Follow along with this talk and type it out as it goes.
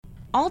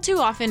All too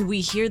often, we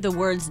hear the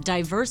words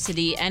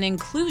diversity and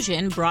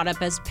inclusion brought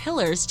up as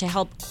pillars to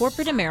help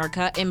corporate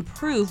America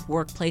improve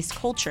workplace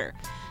culture.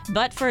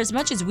 But for as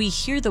much as we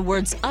hear the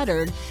words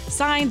uttered,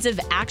 signs of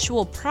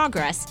actual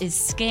progress is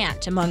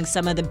scant among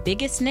some of the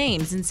biggest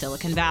names in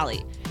Silicon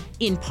Valley,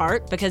 in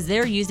part because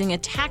they're using a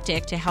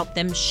tactic to help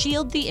them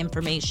shield the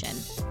information.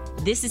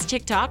 This is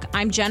TikTok.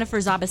 I'm Jennifer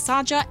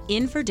Zabasaja,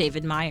 in for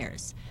David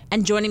Myers.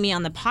 And joining me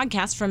on the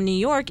podcast from New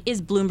York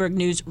is Bloomberg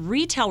News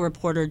retail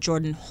reporter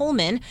Jordan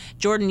Holman.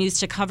 Jordan used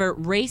to cover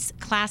race,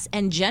 class,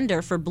 and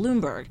gender for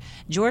Bloomberg.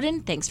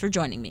 Jordan, thanks for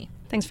joining me.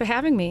 Thanks for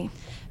having me.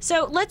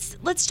 So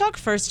let's talk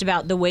first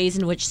about the ways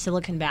in which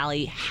Silicon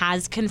Valley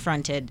has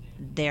confronted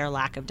their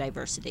lack of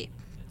diversity.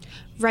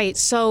 Right.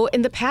 So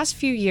in the past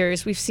few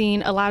years, we've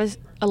seen a lot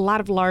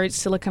of large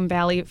Silicon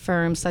Valley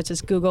firms such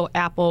as Google,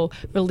 Apple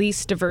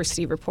release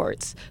diversity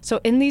reports. So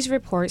in these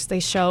reports, they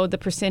show the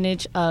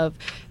percentage of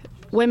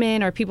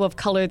women or people of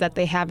color that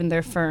they have in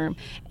their firm,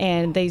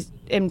 and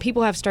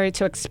people have started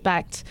to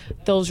expect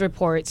those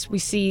reports. We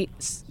see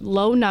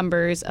low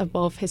numbers of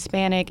both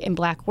Hispanic and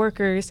Black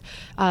workers.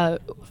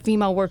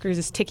 Female workers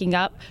is ticking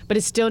up, but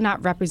it's still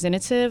not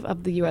representative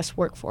of the U.S.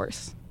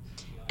 workforce.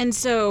 And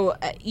so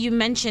you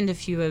mentioned a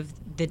few of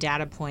the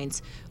data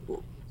points.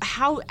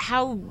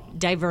 How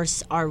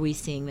diverse are we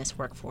seeing this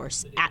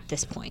workforce at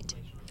this point?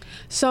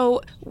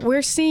 So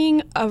we're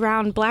seeing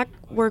around Black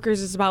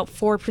workers is about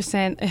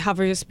 4%. It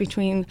hovers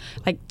between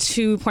like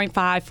 2.5,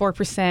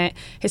 4%.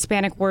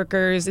 Hispanic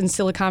workers in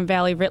Silicon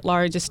Valley writ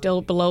large is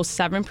still below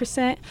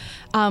 7%.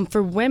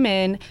 For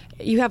women,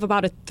 you have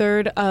about a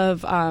third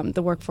of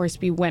the workforce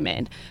be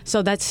women.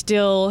 So that's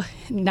still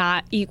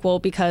not equal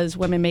because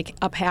women make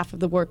up half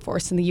of the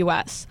workforce in the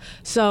U.S.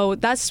 So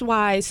that's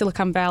why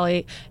Silicon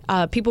Valley,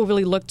 people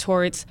really look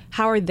towards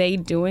how are they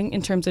doing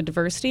in terms of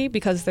diversity,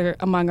 because they're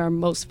among our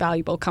most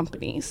valuable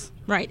companies.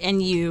 Right,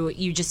 and you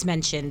just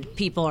mentioned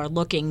people are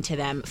looking to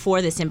them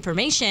for this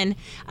information,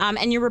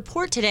 and your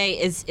report today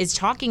is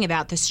talking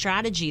about the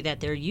strategy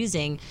that they're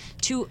using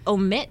to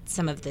omit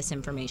some of this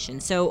information.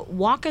 So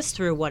walk us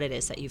through what it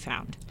is that you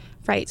found.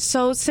 Right,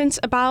 so since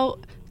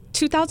about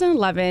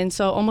 2011,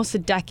 so almost a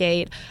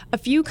decade, a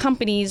few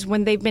companies,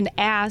 when they've been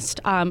asked,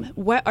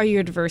 what are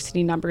your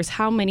diversity numbers?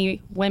 How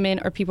many women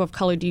or people of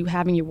color do you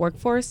have in your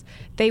workforce?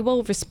 They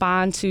will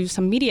respond to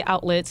some media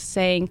outlets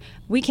saying,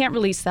 we can't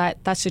release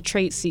that. That's a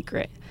trade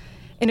secret.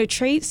 And a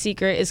trade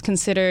secret is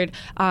considered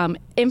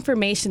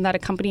information that a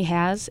company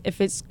has.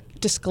 If it's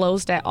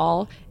disclosed at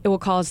all, it will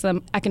cause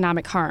them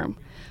economic harm.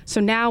 So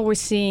now we're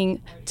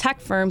seeing tech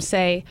firms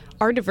say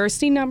our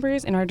diversity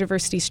numbers and our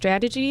diversity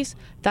strategies,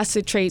 that's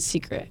a trade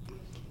secret.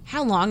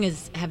 How long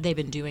have they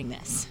been doing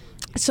this?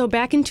 So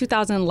back in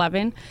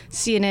 2011,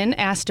 CNN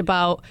asked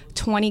about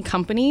 20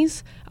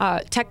 companies,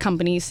 tech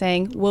companies,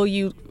 saying, will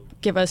you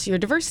give us your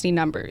diversity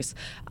numbers?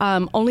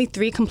 Only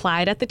 3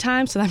 complied at the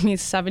time, so that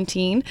means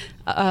 17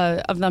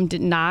 of them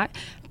did not.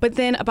 But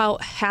then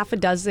about half a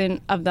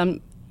dozen of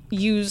them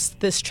use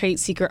this trade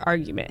secret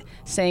argument,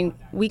 saying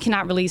we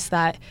cannot release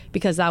that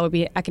because that would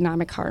be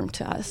economic harm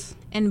to us.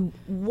 And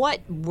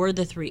who were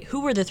the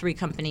 3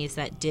 companies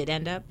that did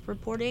end up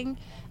reporting?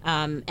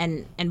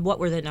 And what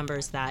were the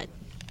numbers that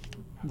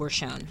were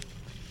shown?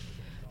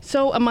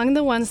 So among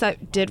the ones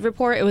that did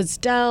report, it was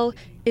Dell,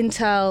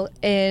 Intel,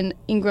 and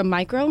Ingram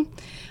Micro.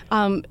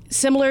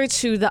 Similar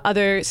to the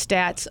other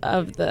stats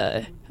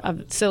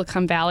of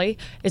Silicon Valley,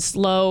 it's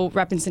low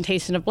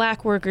representation of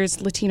Black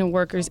workers, Latino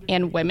workers,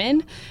 and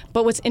women.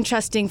 But what's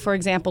interesting, for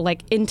example,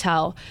 like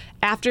Intel,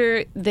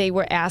 after they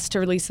were asked to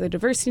release the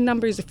diversity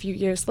numbers a few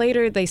years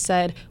later, they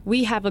said,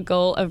 we have a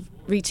goal of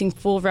reaching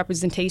full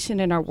representation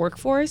in our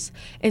workforce.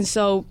 And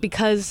so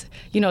because,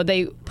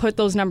 they put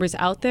those numbers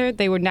out there,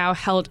 they were now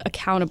held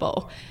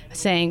accountable,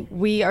 saying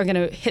we are going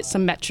to hit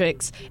some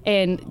metrics.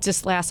 And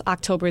just last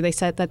October, they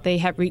said that they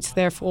had reached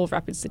their full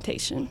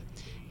representation.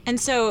 And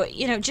so,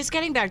 just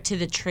getting back to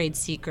the trade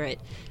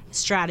secret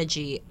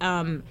strategy,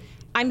 I'm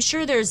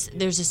sure there's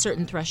a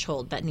certain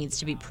threshold that needs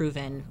to be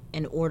proven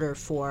in order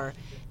for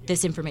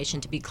this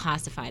information to be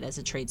classified as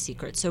a trade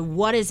secret. So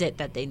what is it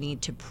that they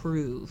need to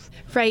prove?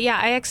 Right, yeah.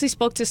 I actually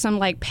spoke to some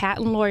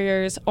patent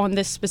lawyers on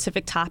this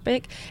specific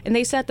topic, and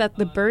they said that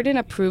the burden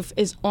of proof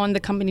is on the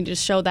company to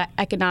show that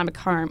economic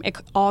harm. It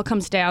all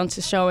comes down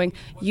to showing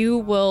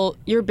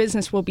your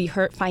business will be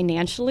hurt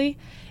financially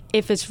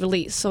if it's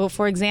released. So,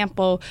 for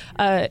example,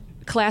 a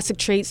classic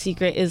trade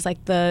secret is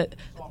like the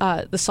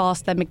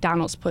sauce that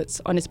McDonald's puts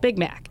on its Big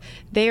Mac.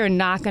 They are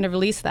not going to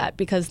release that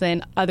because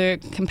then other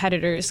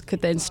competitors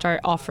could then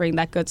start offering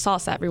that good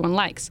sauce that everyone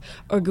likes,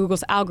 or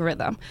Google's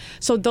algorithm.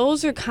 So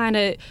those are kind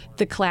of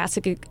the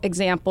classic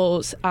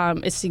examples.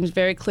 It seems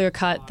very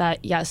clear-cut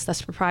that, yes,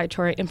 that's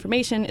proprietary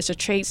information. It's a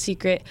trade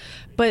secret.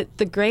 But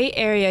the gray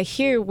area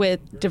here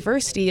with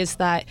diversity is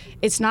that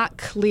it's not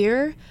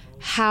clear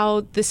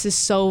how this is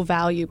so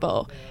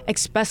valuable,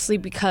 especially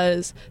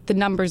because the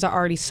numbers are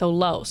already so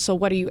low. So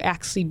what are you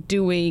actually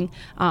doing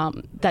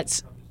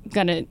that's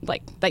gonna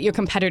that your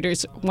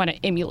competitors want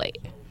to emulate?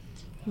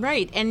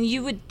 Right, and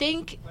you would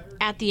think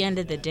at the end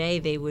of the day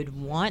they would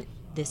want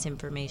this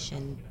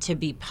information to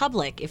be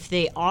public if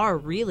they are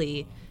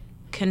really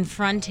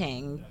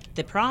confronting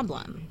the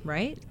problem,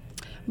 right?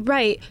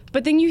 Right.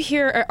 But then you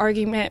hear an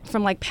argument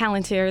from like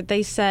Palantir.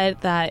 They said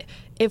that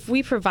if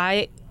we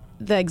provide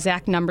the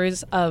exact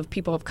numbers of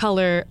people of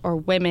color or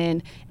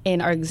women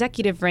in our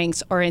executive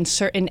ranks or in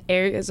certain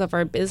areas of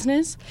our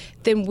business,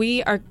 then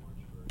we are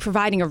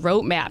providing a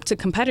roadmap to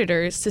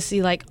competitors to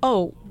see like,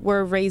 oh,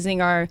 we're raising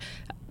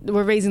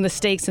the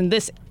stakes in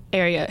this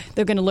area.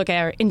 They're going to look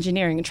at our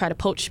engineering and try to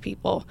poach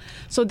people.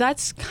 So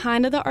that's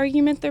kind of the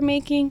argument they're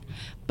making.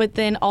 But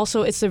then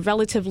also it's a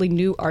relatively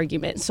new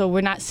argument. So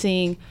we're not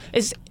seeing,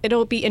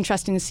 it'll be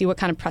interesting to see what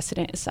kind of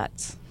precedent it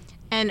sets.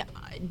 And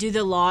do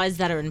the laws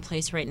that are in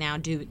place right now,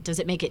 does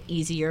it make it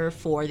easier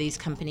for these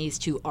companies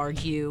to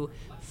argue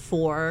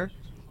for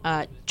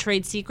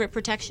trade secret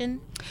protection?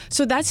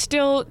 So that's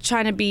still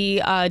trying to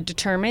be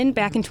determined.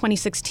 Back in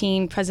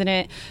 2016,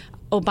 President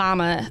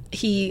Obama,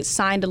 he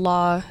signed a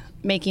law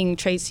making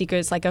trade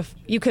secrets like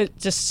you could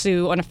just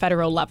sue on a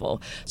federal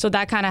level. So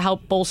that kind of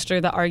helped bolster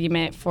the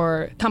argument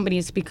for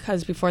companies,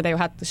 because before they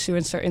had to sue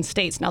in certain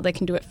states, now they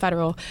can do it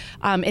federal.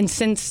 And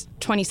since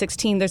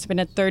 2016, there's been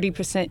a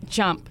 30%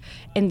 jump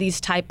in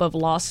these type of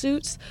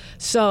lawsuits.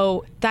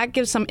 So that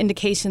gives some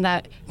indication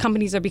that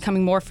companies are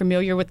becoming more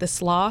familiar with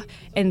this law,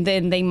 and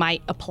then they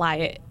might apply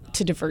it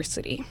to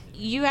diversity.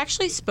 You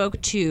actually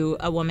spoke to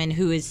a woman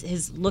who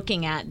is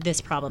looking at this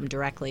problem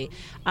directly.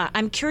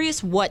 I'm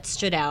curious what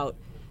stood out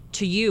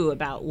to you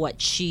about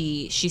what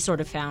she sort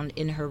of found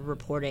in her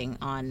reporting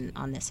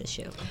on this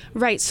issue.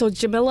 Right. So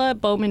Jamila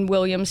Bowman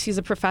Williams, she's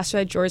a professor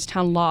at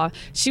Georgetown Law.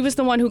 She was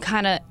the one who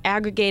kind of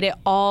aggregated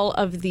all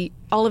of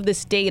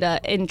this data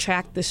and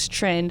tracked this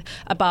trend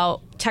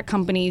about tech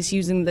companies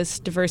using this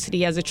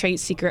diversity as a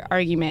trade secret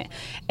argument.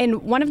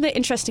 And one of the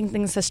interesting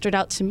things that stood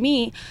out to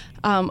me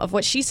of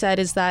what she said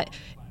is that,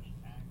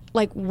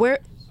 like,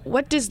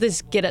 what does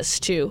this get us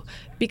to?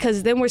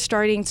 Because then we're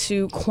starting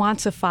to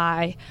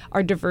quantify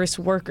our diverse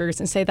workers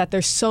and say that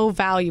they're so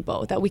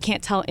valuable that we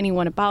can't tell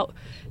anyone about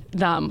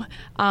them.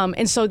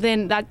 And so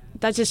then that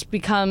just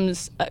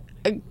becomes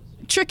a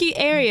tricky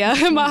area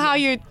about how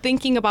you're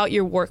thinking about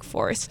your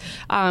workforce.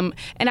 And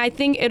I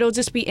think it'll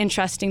just be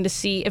interesting to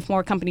see if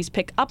more companies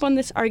pick up on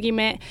this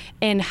argument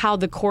and how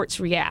the courts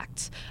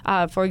react.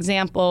 For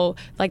example,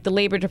 like the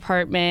Labor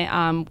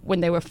Department, when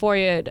they were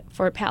FOIA'd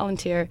for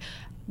Palantir,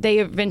 they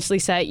eventually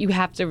said you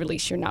have to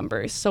release your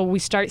numbers. So we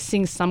start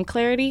seeing some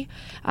clarity.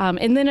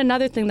 And then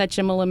another thing that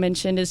Jamila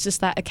mentioned is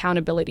just that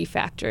accountability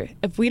factor.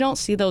 If we don't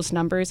see those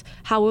numbers,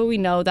 how will we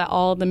know that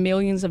all the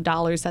millions of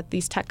dollars that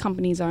these tech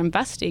companies are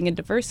investing in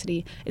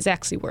diversity is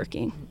actually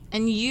working?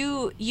 And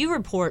you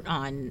report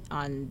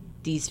on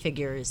these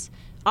figures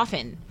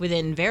often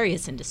within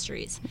various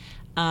industries.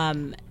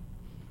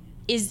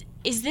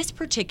 Is this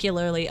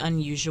particularly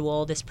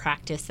unusual, this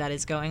practice that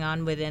is going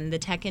on within the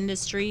tech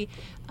industry,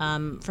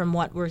 from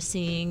what we're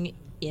seeing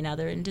in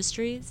other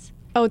industries?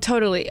 Oh,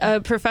 totally. A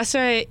professor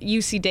at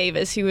UC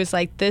Davis, he was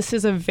like, this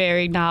is a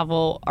very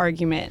novel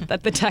argument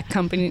that the tech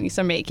companies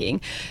are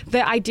making.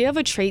 The idea of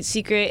a trade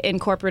secret in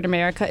corporate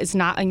America is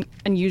not an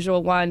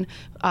unusual one.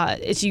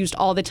 It's used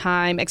all the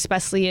time,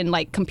 especially in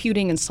like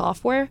computing and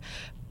software.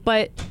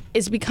 But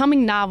it's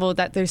becoming novel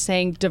that they're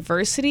saying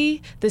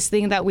diversity, this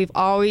thing that we've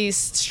always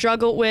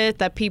struggled with,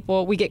 that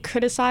we get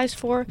criticized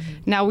for. Mm-hmm.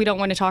 Now we don't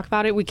want to talk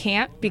about it. We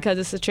can't because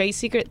it's a trade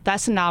secret.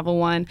 That's a novel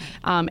one.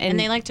 And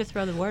they like to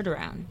throw the word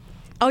around.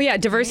 Oh, yeah,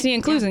 diversity and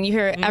inclusion. Yeah. You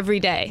hear it every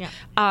day.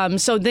 Yeah.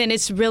 So then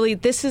it's really,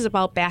 this is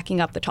about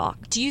backing up the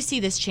talk. Do you see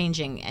this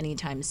changing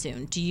anytime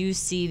soon? Do you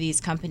see these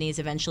companies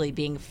eventually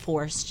being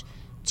forced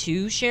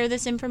to share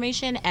this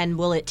information? And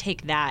will it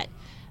take that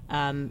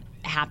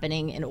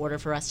happening in order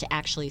for us to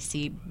actually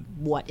see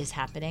what is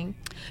happening?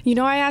 You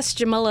know, I asked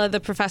Jamila, the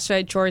professor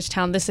at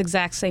Georgetown, this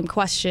exact same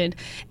question,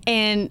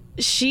 and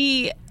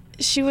she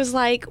was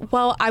like,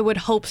 well, I would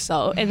hope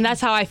so. And that's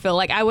how I feel.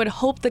 Like, I would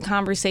hope the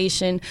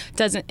conversation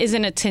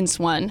isn't a tense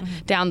one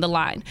down the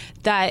line,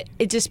 that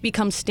it just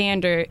becomes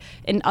standard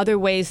in other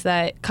ways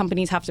that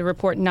companies have to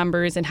report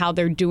numbers and how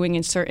they're doing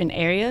in certain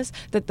areas,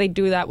 that they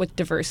do that with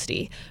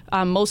diversity.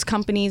 Most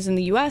companies in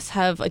the U.S.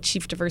 have a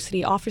chief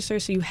diversity officer,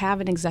 so you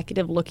have an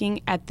executive looking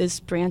at this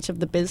branch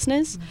of the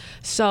business.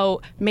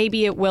 So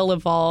maybe it will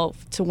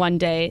evolve to one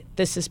day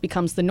this just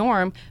becomes the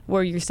norm,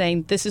 where you're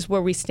saying this is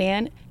where we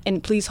stand,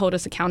 and please hold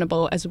us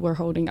accountable as we're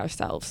holding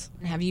ourselves.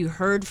 Have you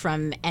heard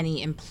from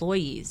any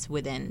employees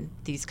within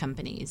these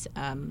companies,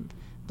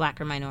 Black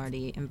or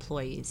minority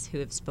employees, who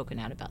have spoken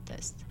out about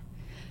this?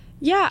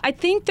 Yeah, I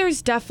think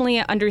there's definitely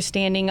an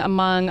understanding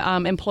among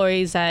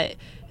employees at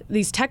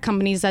these tech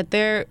companies that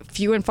they're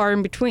few and far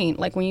in between.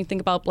 Like when you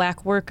think about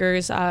Black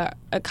workers,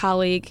 a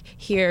colleague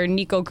here,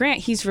 Nico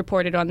Grant, he's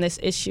reported on this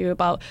issue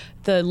about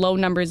the low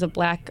numbers of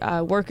Black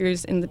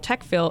workers in the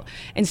tech field,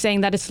 and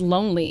saying that it's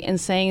lonely, and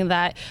saying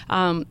that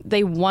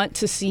they want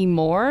to see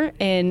more,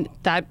 and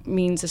that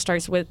means it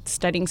starts with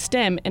studying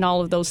STEM and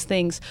all of those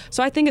things.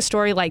 So I think a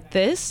story like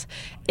this,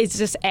 it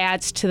just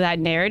adds to that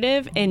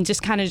narrative and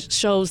just kind of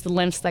shows the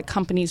lengths that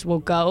companies will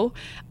go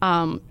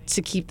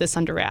to keep this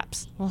under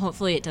wraps. Well,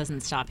 hopefully it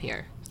doesn't stop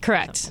here.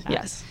 Correct.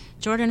 Yes.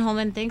 Jordan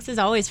Holman, thanks as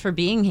always for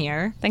being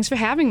here. Thanks for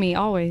having me,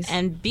 always.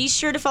 And be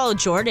sure to follow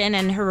Jordan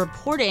and her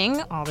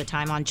reporting all the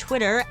time on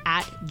Twitter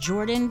at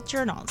Jordan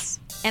Journals.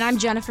 And I'm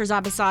Jennifer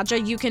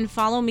Zabasaja. You can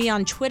follow me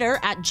on Twitter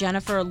at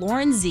Jennifer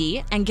Lauren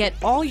Z and get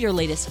all your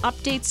latest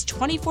updates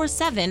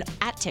 24/7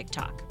 at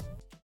TikTok.